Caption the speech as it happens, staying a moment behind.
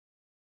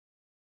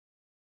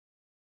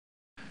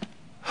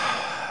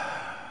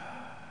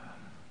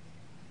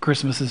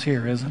Christmas is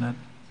here, isn't it?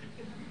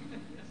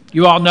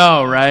 You all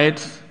know,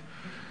 right?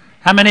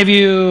 How many of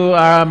you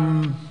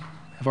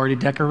have already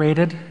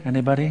decorated?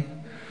 Anybody?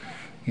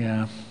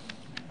 Yeah.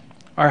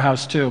 Our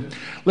house too.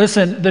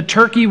 Listen, the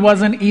turkey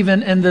wasn't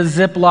even in the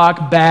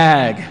Ziploc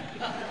bag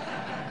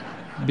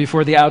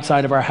before the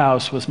outside of our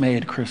house was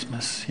made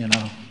Christmas, you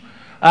know.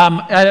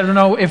 I don't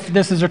know if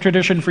this is a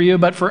tradition for you,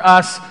 but for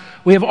us,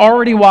 we have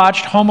already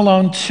watched Home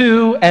Alone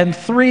 2 and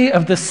 3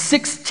 of the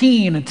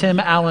 16 Tim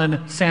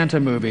Allen Santa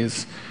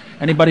movies.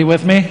 Anybody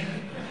with me?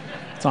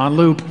 It's on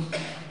loop.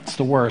 It's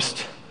the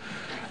worst.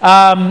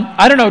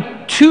 I don't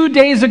know, 2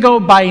 days ago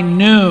by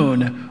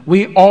noon,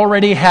 we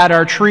already had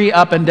our tree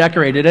up and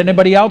decorated.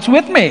 Anybody else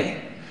with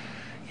me?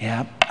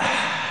 Yeah,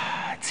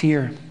 it's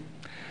here.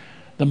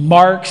 The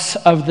marks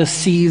of the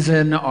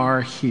season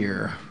are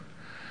here.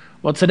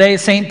 Well, today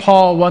St.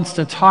 Paul wants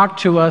to talk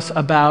to us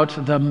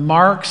about the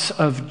marks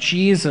of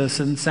Jesus,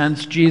 and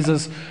since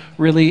Jesus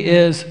really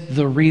is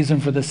the reason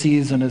for the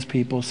season, as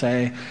people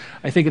say,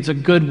 I think it's a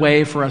good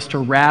way for us to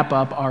wrap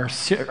up our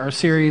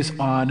series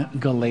on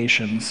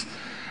Galatians.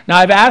 Now,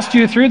 I've asked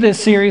you through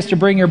this series to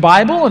bring your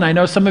Bible, and I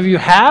know some of you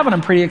have, and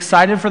I'm pretty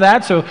excited for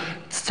that, so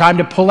it's time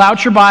to pull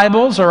out your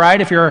Bibles, all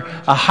right? If you're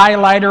a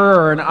highlighter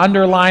or an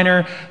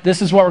underliner,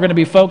 this is what we're going to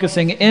be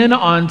focusing in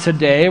on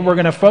today. We're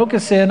going to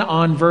focus in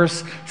on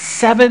verse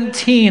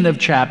 17 of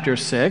chapter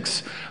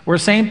 6, where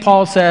St.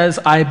 Paul says,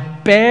 I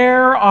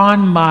bear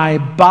on my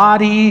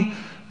body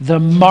the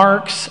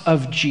marks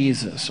of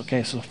Jesus.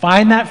 Okay, so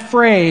find that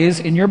phrase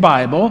in your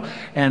Bible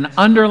and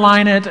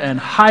underline it and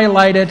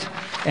highlight it,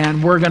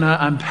 and we're going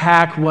to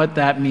unpack what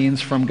that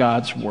means from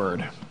God's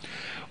Word.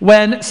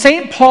 When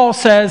St. Paul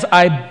says,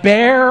 I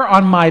bear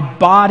on my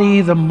body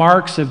the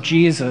marks of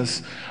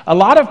Jesus, a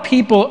lot of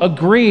people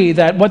agree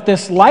that what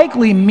this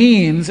likely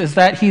means is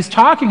that he's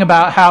talking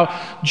about how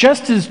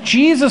just as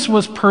Jesus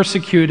was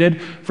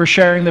persecuted for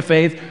sharing the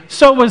faith,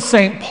 so was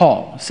St.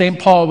 Paul. St.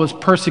 Paul was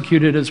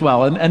persecuted as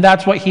well. And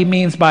that's what he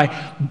means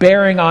by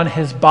bearing on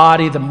his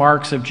body the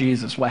marks of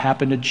Jesus. What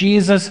happened to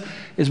Jesus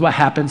is what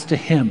happens to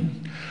him.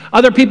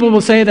 Other people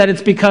will say that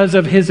it's because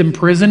of his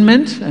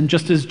imprisonment, and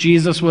just as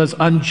Jesus was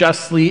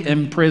unjustly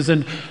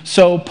imprisoned,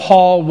 so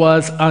Paul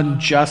was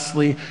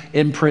unjustly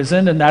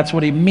imprisoned, and that's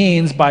what he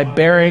means by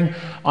bearing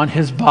on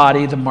his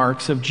body the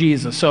marks of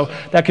Jesus. So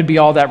that could be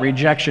all that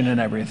rejection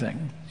and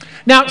everything.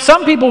 Now,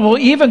 some people will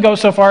even go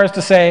so far as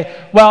to say,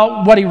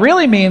 well, what he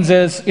really means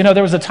is, you know,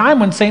 there was a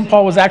time when St.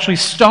 Paul was actually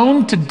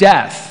stoned to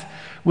death,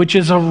 which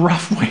is a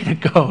rough way to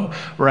go,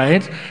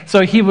 right?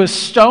 So he was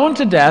stoned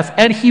to death,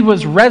 and he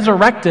was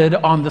resurrected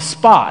on the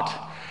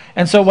spot.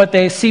 And so what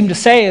they seem to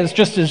say is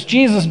just as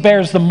Jesus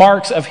bears the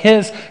marks of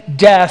his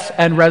death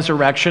and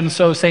resurrection,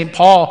 so St.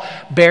 Paul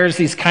bears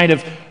these kind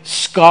of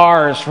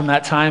scars from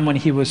that time when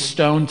he was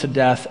stoned to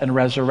death and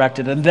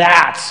resurrected. And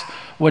that's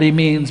what he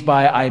means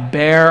by I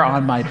bear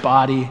on my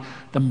body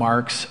the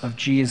marks of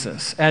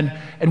Jesus. And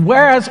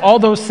whereas all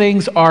those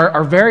things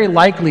are very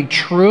likely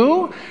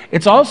true,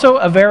 it's also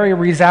a very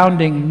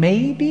resounding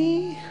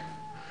maybe.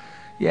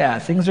 Yeah,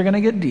 things are going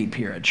to get deep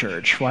here at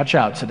church. Watch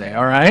out today,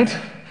 all right?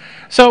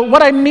 So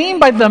what I mean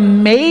by the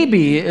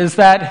maybe is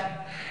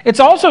that it's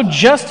also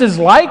just as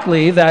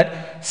likely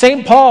that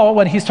St. Paul,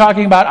 when he's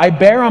talking about I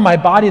bear on my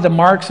body the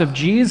marks of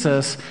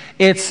Jesus,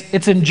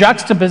 it's in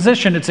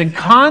juxtaposition, it's in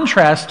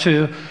contrast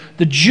to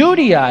the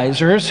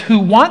Judaizers who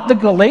want the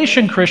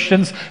Galatian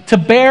Christians to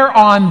bear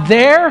on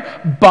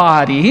their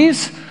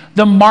bodies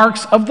the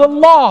marks of the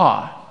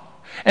law.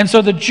 And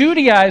so the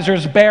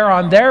Judaizers bear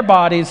on their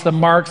bodies the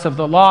marks of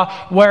the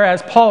law,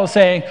 whereas Paul is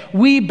saying,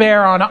 we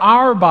bear on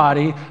our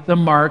body the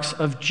marks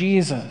of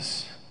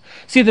Jesus.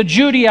 See, the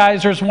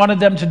Judaizers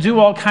wanted them to do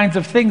all kinds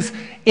of things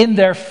in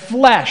their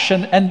flesh,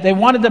 and they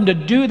wanted them to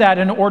do that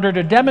in order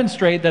to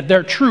demonstrate that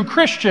they're true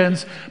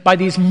Christians by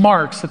these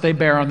marks that they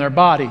bear on their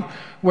body.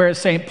 Whereas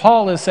St.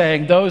 Paul is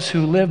saying those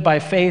who live by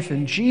faith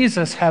in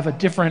Jesus have a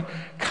different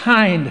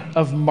kind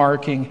of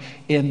marking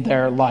in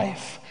their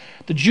life.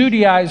 The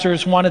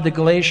Judaizers wanted the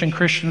Galatian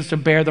Christians to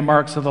bear the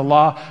marks of the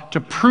law to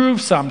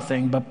prove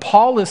something, but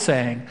Paul is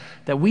saying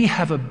that we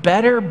have a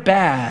better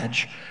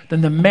badge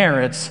than the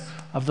merits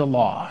of the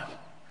law.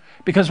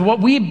 Because what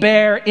we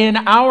bear in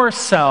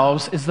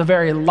ourselves is the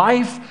very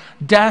life,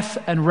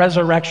 death, and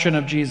resurrection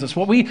of Jesus.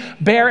 What we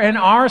bear in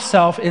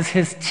ourselves is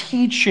his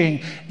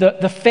teaching,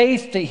 the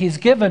faith that he's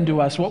given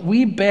to us. What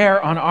we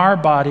bear on our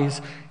bodies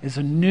is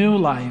a new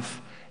life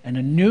and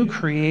a new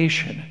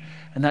creation.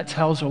 And that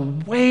tells a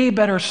way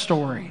better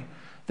story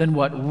than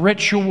what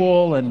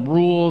ritual and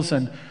rules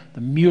and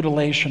the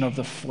mutilation of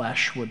the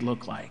flesh would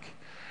look like.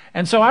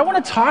 And so I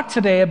want to talk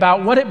today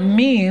about what it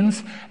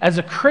means as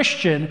a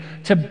Christian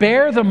to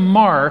bear the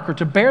mark or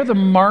to bear the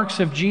marks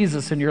of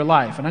Jesus in your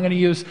life. And I'm going to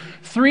use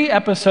 3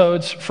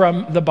 episodes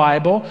from the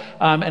Bible.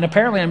 And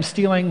apparently I'm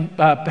stealing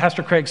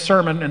Pastor Craig's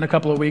sermon in a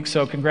couple of weeks,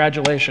 so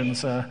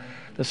congratulations.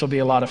 This will be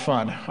a lot of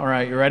fun. All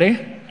right, you ready?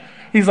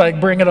 He's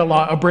like, bring it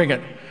along. Oh, bring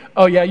it.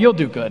 Oh, yeah, you'll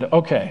do good.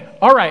 Okay.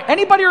 All right.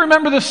 Anybody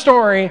remember the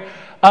story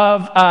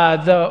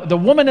of the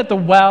woman at the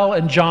well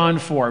in John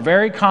 4.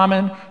 Very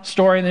common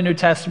story in the New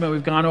Testament.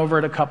 We've gone over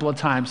it a couple of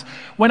times.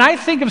 When I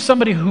think of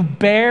somebody who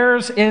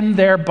bears in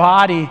their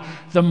body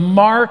the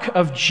mark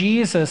of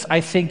Jesus,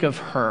 I think of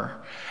her.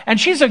 And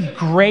she's a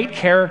great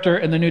character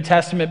in the New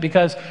Testament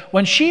because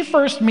when she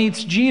first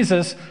meets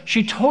Jesus,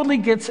 she totally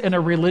gets in a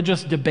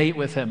religious debate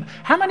with him.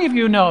 How many of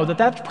you know that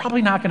that's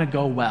probably not going to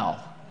go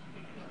well?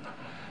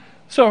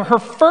 So her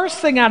first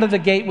thing out of the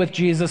gate with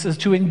Jesus is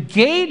to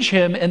engage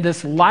him in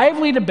this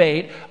lively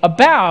debate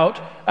about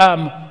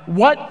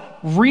what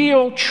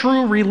real,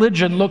 true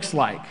religion looks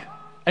like.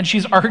 And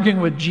she's arguing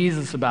with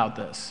Jesus about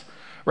this,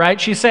 right?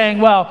 She's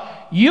saying, well,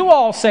 you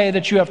all say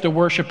that you have to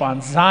worship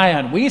on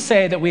Zion. We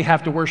say that we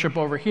have to worship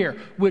over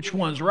here. Which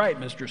one's right,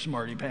 Mr.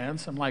 Smarty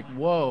Pants? I'm like,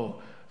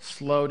 whoa,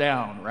 slow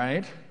down,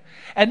 right?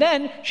 And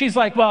then she's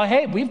like, well,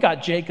 hey, we've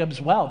got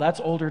Jacob's well. That's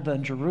older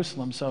than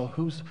Jerusalem, so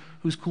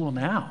who's cool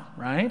now,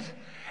 right?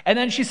 And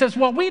then she says,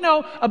 well, we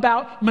know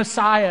about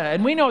Messiah,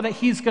 and we know that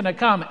he's going to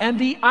come. And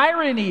the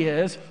irony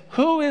is,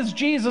 who is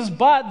Jesus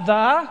but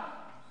the...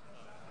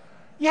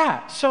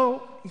 Yeah,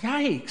 so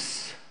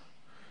yikes.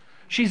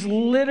 She's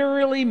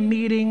literally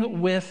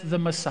meeting with the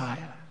Messiah.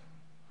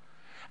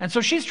 And so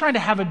she's trying to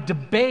have a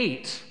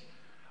debate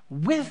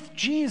with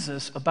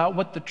Jesus about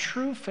what the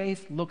true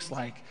faith looks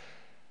like.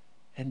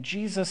 And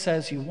Jesus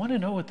says, you want to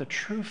know what the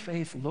true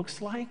faith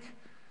looks like?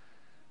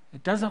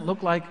 It doesn't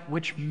look like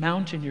which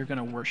mountain you're going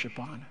to worship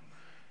on.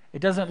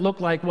 It doesn't look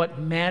like what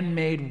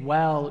man-made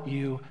well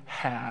you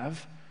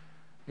have.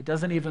 It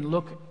doesn't even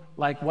look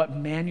like what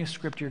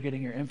manuscript you're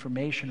getting your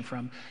information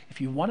from.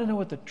 If you want to know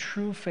what the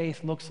true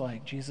faith looks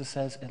like, Jesus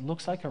says, it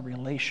looks like a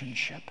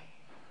relationship.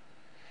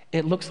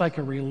 It looks like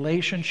a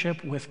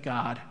relationship with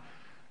God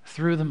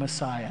through the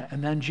Messiah.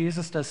 And then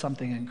Jesus does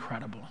something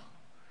incredible.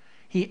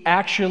 He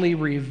actually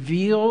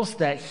reveals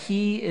that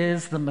he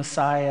is the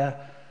Messiah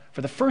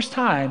for the first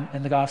time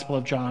in the Gospel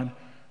of John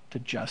to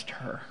just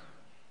her.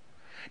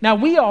 Now,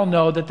 we all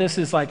know that this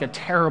is like a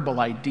terrible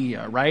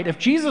idea, right? If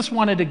Jesus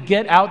wanted to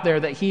get out there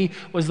that he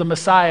was the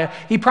Messiah,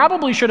 he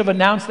probably should have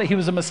announced that he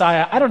was a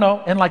Messiah, I don't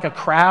know, in like a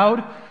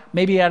crowd,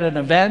 maybe at an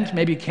event,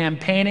 maybe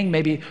campaigning,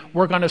 maybe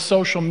work on a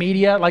social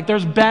media. Like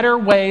there's better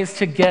ways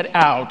to get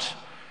out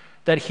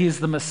that he's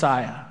the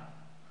Messiah.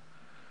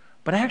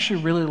 But I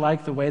actually really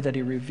like the way that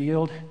he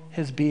revealed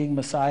his being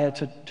Messiah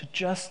to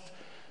just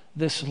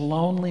this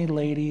lonely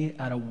lady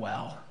at a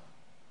well.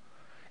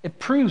 It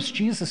proves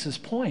Jesus'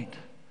 point.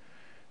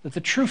 That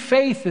the true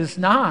faith is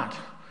not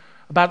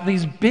about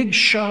these big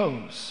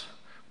shows.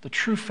 The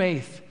true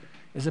faith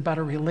is about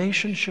a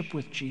relationship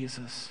with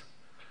Jesus.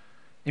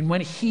 And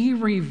when he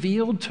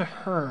revealed to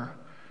her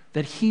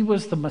that he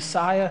was the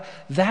Messiah,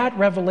 that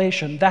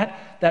revelation,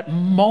 that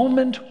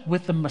moment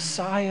with the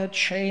Messiah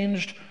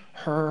changed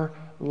her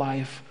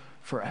life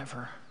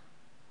forever.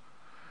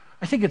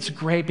 I think it's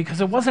great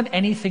because it wasn't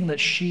anything that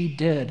she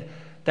did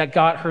that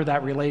got her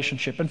that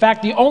relationship. In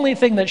fact, the only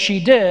thing that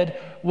she did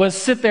was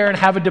sit there and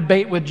have a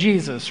debate with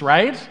Jesus,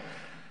 right?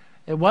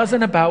 It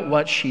wasn't about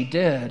what she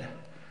did,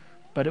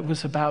 but it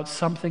was about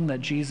something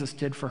that Jesus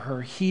did for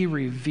her. He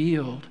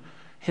revealed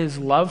his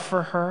love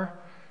for her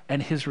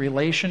and his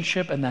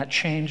relationship, and that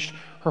changed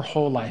her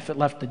whole life. It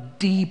left a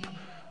deep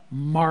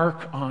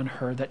mark on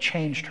her that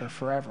changed her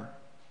forever.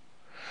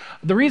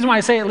 The reason why I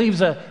say it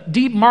leaves a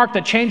deep mark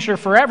that changed her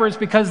forever is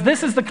because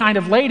this is the kind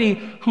of lady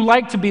who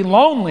liked to be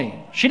lonely.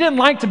 She didn't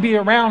like to be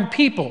around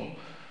people.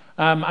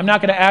 I'm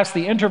not going to ask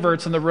the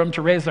introverts in the room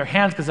to raise their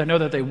hands because I know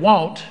that they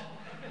won't.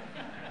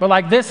 But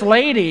like this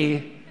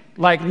lady,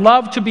 like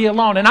loved to be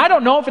alone. And I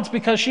don't know if it's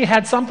because she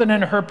had something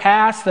in her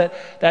past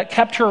that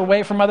kept her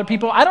away from other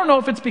people. I don't know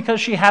if it's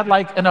because she had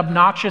like an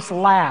obnoxious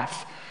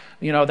laugh,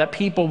 that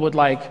people would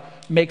like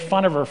make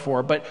fun of her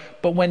for. But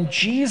when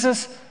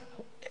Jesus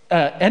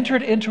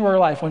entered into her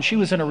life, when she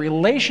was in a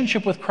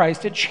relationship with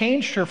Christ, it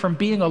changed her from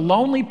being a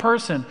lonely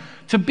person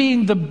to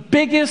being the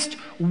biggest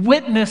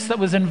witness that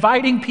was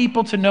inviting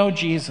people to know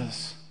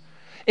Jesus.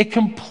 It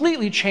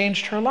completely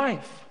changed her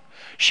life.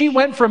 She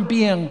went from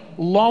being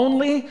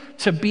lonely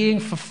to being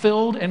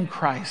fulfilled in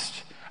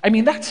Christ. I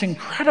mean, that's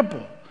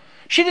incredible.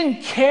 She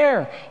didn't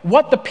care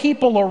what the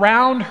people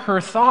around her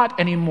thought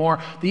anymore.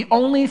 The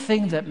only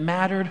thing that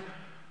mattered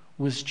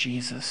was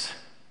Jesus.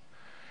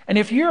 And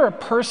if you're a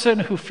person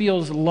who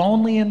feels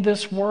lonely in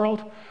this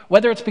world,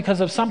 whether it's because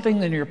of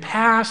something in your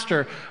past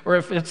or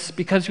if it's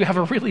because you have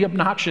a really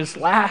obnoxious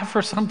laugh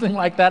or something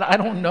like that, I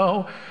don't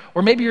know.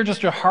 Or maybe you're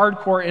just a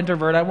hardcore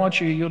introvert. I want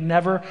you'll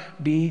never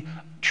be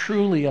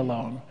truly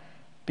alone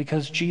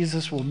because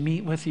Jesus will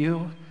meet with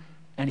you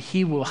and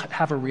he will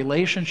have a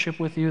relationship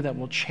with you that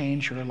will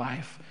change your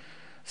life.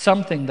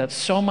 Something that's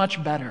so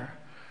much better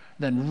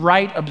than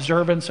right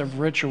observance of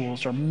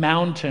rituals or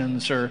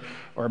mountains or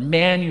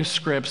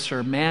manuscripts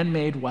or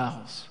man-made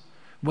wells.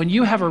 When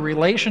you have a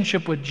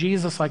relationship with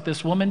Jesus like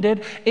this woman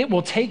did, it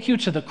will take you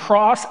to the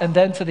cross and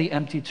then to the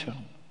empty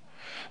tomb.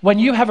 When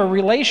you have a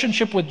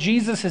relationship with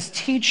Jesus, his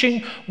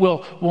teaching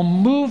will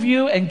move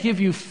you and give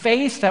you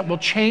faith that will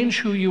change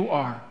who you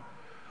are.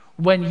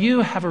 When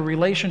you have a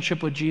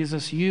relationship with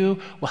Jesus, you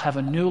will have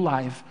a new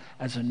life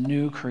as a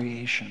new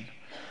creation.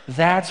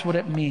 That's what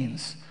it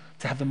means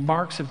to have the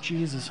marks of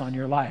Jesus on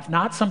your life.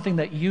 Not something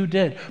that you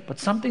did, but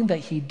something that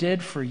he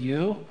did for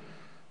you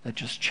that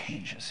just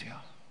changes you.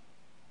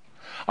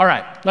 All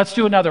right, let's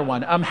do another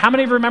one. How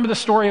many of you remember the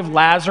story of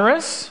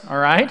Lazarus? All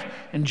right,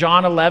 in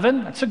John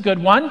 11. That's a good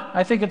one.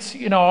 I think it's,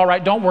 all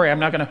right, don't worry. I'm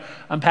not going to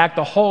unpack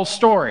the whole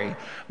story.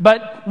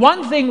 But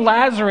one thing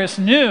Lazarus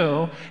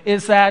knew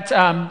is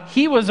that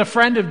he was a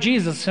friend of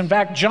Jesus. In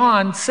fact,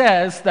 John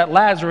says that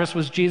Lazarus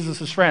was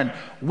Jesus' friend,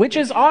 which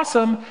is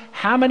awesome.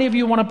 How many of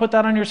you want to put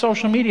that on your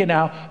social media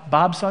now?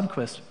 Bob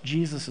Sundquist,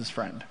 Jesus'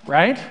 friend,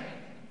 right?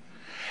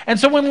 And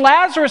so when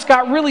Lazarus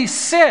got really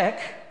sick,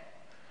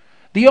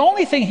 the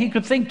only thing he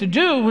could think to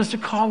do was to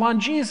call on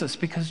Jesus,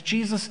 because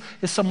Jesus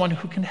is someone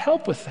who can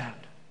help with that.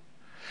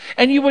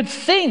 And you would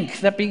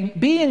think that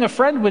being a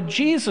friend with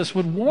Jesus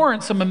would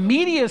warrant some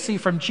immediacy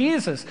from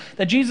Jesus,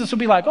 that Jesus would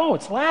be like, oh,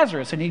 it's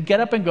Lazarus, and he'd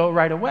get up and go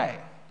right away.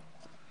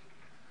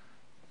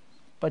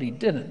 But he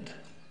didn't.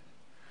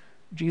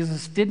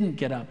 Jesus didn't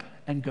get up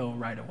and go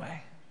right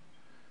away.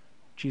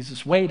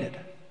 Jesus waited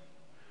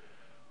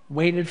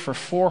for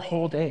 4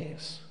 whole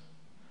days.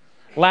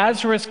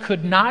 Lazarus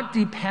could not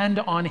depend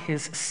on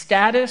his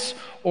status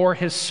or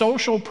his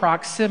social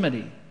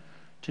proximity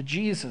to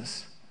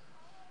Jesus.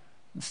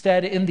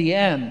 Instead, in the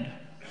end,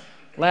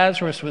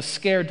 Lazarus was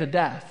scared to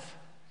death.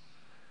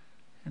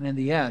 And in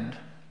the end,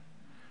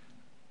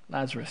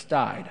 Lazarus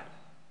died.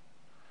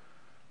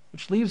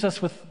 Which leaves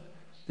us with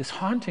this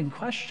haunting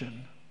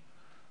question: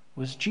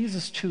 was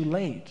Jesus too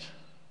late?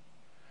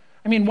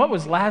 I mean, what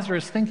was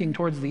Lazarus thinking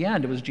towards the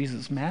end? Was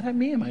Jesus mad at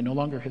me? Am I no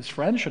longer his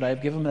friend? Should I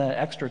have given him that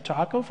extra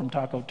taco from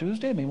Taco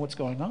Tuesday? I mean, what's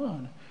going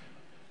on?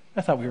 I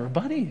thought we were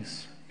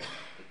buddies.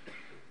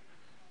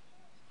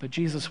 But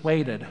Jesus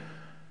waited,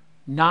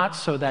 not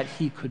so that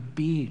he could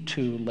be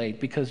too late,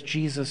 because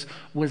Jesus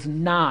was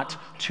not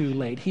too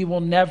late. He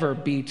will never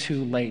be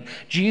too late.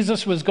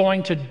 Jesus was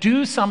going to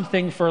do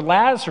something for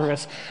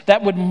Lazarus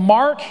that would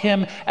mark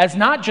him as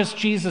not just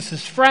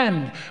Jesus'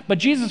 friend, but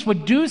Jesus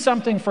would do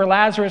something for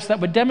Lazarus that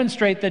would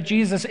demonstrate that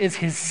Jesus is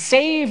his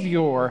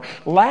Savior.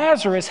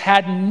 Lazarus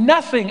had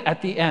nothing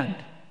at the end.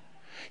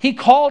 He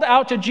called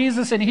out to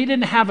Jesus, and he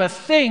didn't have a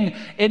thing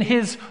in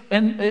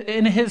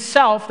his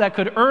self that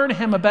could earn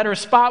him a better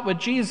spot with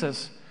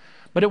Jesus.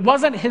 But it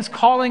wasn't his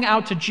calling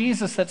out to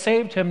Jesus that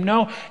saved him.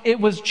 No, it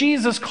was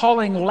Jesus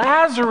calling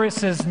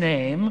Lazarus'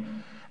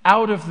 name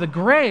out of the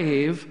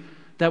grave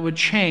that would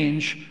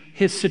change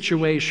his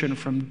situation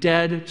from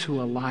dead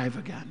to alive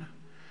again.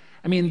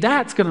 I mean,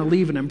 that's going to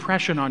leave an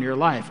impression on your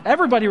life.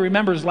 Everybody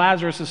remembers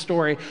Lazarus'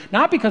 story,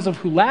 not because of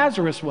who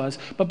Lazarus was,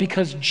 but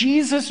because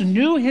Jesus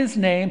knew his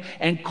name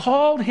and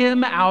called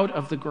him out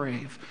of the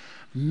grave.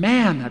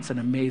 Man, that's an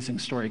amazing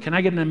story. Can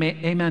I get an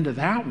amen to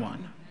that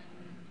one?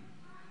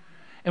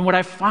 And what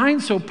I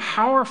find so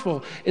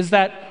powerful is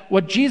that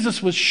what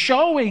Jesus was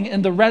showing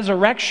in the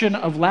resurrection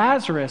of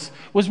Lazarus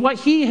was what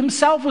he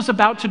himself was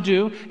about to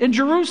do in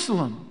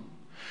Jerusalem.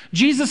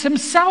 Jesus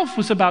himself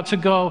was about to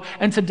go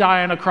and to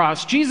die on a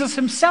cross. Jesus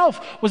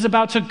himself was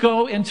about to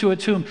go into a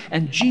tomb.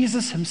 And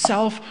Jesus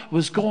himself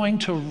was going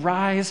to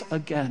rise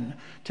again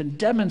to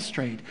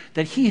demonstrate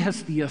that he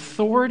has the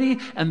authority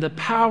and the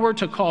power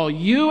to call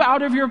you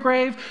out of your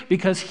grave,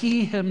 because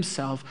he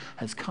himself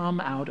has come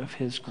out of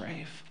his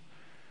grave.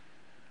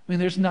 I mean,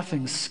 there's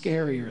nothing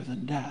scarier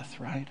than death,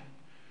 right?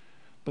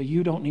 But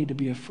you don't need to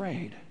be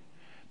afraid,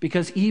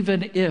 because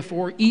even if,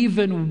 or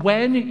even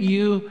when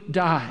you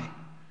die,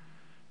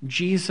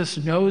 Jesus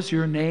knows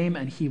your name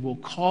and he will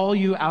call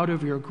you out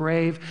of your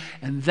grave,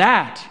 and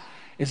that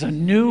is a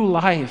new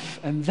life,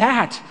 and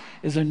that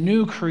is a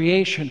new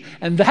creation,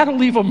 and that'll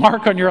leave a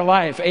mark on your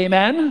life.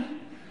 Amen?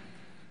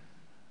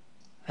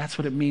 That's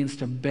what it means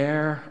to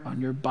bear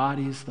on your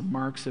bodies the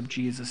marks of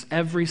Jesus.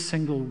 Every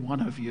single one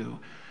of you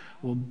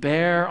will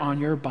bear on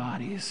your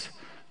bodies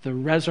the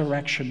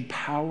resurrection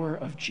power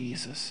of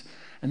Jesus.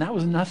 And that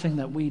was nothing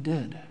that we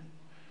did,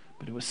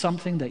 but it was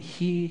something that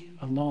he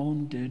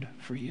alone did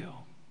for you.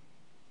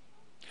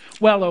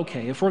 Well,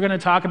 okay, if we're going to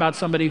talk about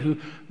somebody who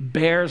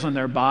bears on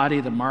their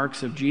body the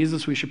marks of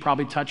Jesus, we should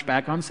probably touch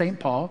back on St.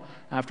 Paul.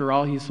 After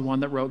all, he's the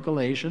one that wrote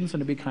Galatians,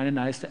 and it'd be kind of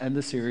nice to end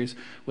the series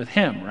with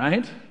him,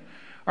 right?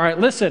 All right,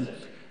 listen.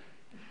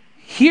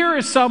 Here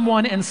is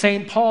someone in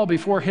St. Paul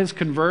before his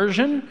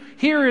conversion.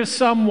 Here is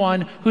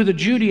someone who the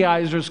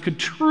Judaizers could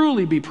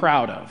truly be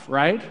proud of,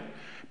 right?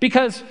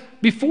 Because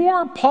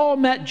before Paul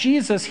met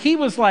Jesus, he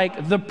was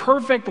like the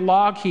perfect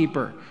law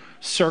keeper,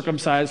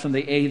 circumcised on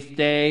the 8th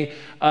day,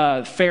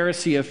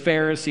 Pharisee of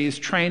Pharisees,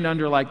 trained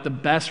under like the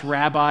best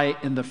rabbi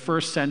in the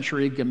first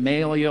century,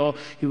 Gamaliel.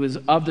 He was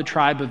of the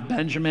tribe of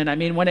Benjamin. I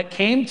mean, when it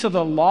came to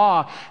the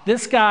law,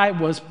 this guy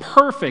was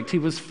perfect. He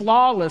was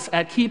flawless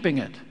at keeping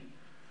it.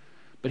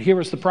 But here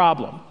was the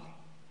problem.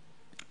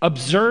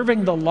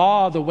 Observing the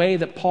law the way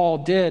that Paul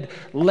did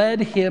led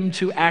him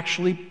to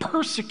actually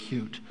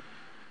persecute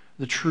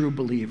the true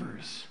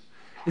believers.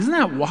 Isn't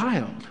that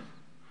wild?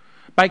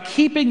 By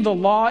keeping the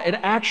law, it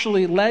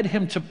actually led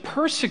him to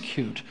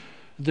persecute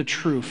the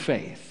true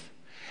faith.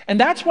 And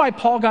that's why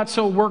Paul got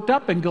so worked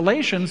up in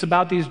Galatians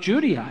about these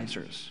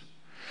Judaizers.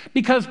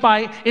 Because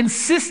by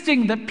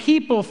insisting that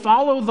people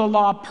follow the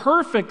law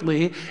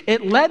perfectly,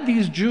 it led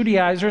these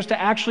Judaizers to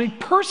actually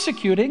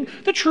persecuting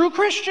the true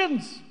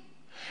Christians.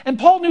 And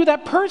Paul knew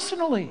that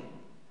personally.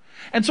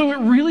 And so it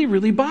really,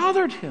 really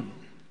bothered him.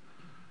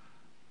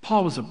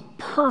 Paul was a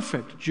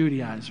perfect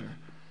Judaizer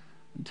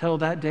until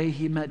that day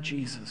he met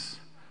Jesus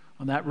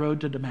on that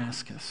road to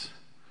Damascus.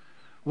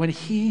 When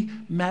he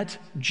met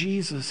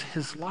Jesus,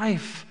 his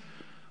life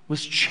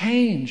was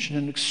changed in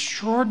an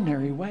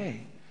extraordinary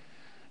way.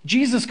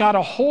 Jesus got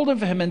a hold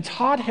of him and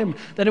taught him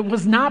that it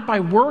was not by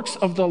works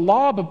of the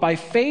law, but by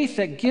faith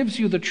that gives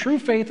you the true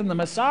faith in the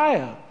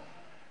Messiah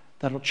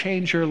that'll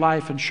change your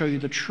life and show you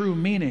the true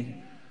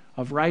meaning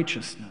of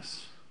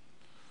righteousness.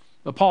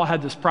 But Paul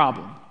had this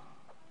problem.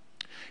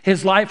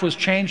 His life was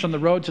changed on the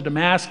road to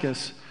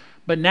Damascus,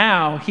 but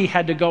now he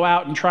had to go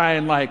out and try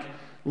and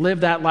live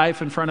that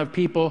life in front of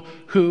people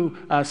who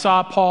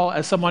saw Paul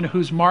as someone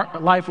whose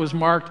life was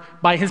marked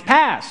by his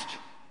past.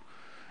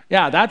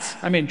 Yeah,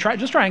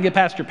 just try and get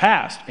past your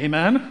past.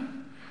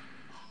 Amen?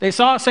 They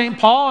saw St.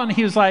 Paul and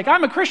he was like,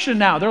 I'm a Christian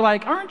now. They're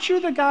like, aren't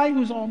you the guy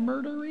who's all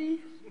murdery?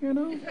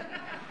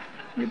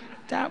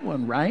 That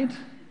one, right?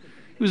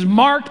 He was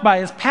marked by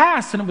his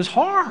past and it was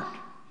hard.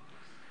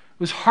 It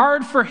was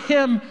hard for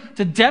him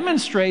to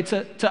demonstrate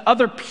to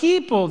other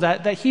people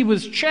that he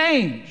was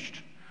changed.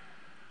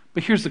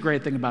 But here's the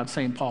great thing about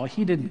St. Paul.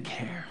 He didn't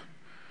care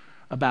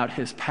about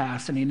his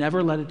past, and he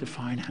never let it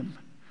define him.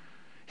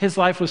 His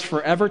life was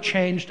forever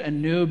changed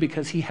and new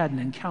because he had an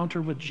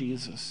encounter with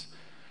Jesus.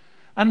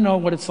 I don't know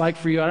what it's like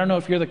for you. I don't know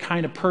if you're the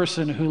kind of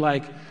person who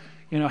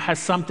has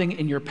something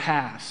in your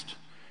past,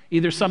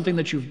 either something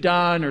that you've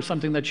done or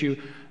something that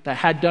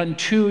had done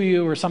to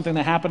you or something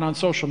that happened on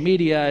social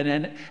media,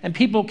 and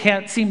people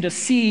can't seem to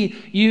see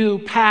you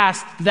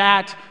past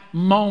that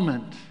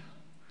moment.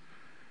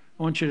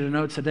 I want you to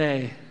know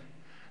today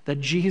that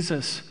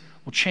Jesus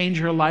will change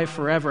your life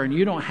forever, and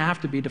you don't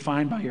have to be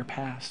defined by your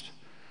past.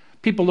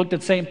 People looked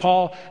at St.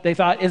 Paul, they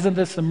thought, isn't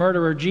this the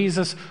murderer?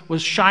 Jesus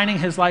was shining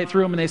his light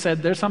through him, and they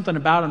said, there's something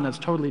about him that's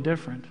totally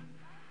different.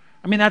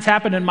 That's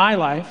happened in my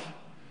life.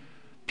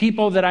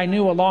 People that I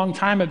knew a long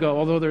time ago,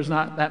 although there's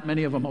not that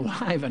many of them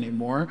alive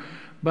anymore,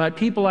 but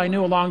people I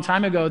knew a long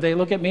time ago, they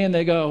look at me and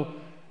they go,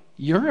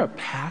 you're a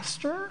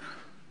pastor?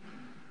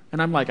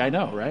 And I'm like, I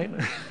know, right?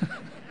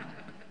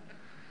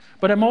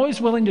 But I'm always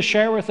willing to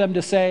share with them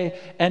to say,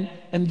 and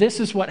this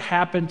is what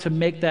happened to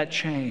make that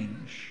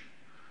change.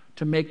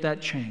 To make that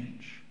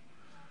change.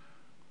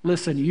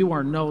 Listen, you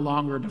are no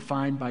longer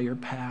defined by your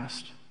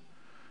past.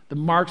 The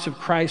marks of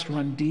Christ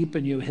run deep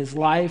in you. His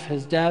life,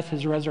 his death,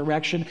 his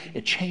resurrection,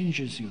 it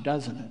changes you,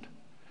 doesn't it?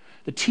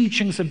 The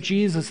teachings of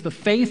Jesus, the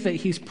faith that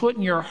he's put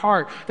in your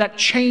heart, that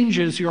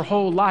changes your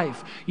whole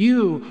life.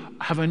 You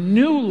have a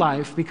new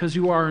life because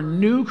you are a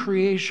new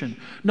creation,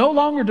 no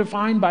longer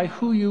defined by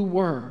who you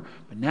were,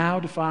 but now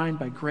defined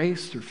by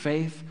grace through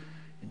faith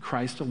in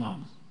Christ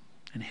alone.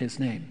 In his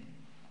name,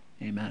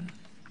 amen.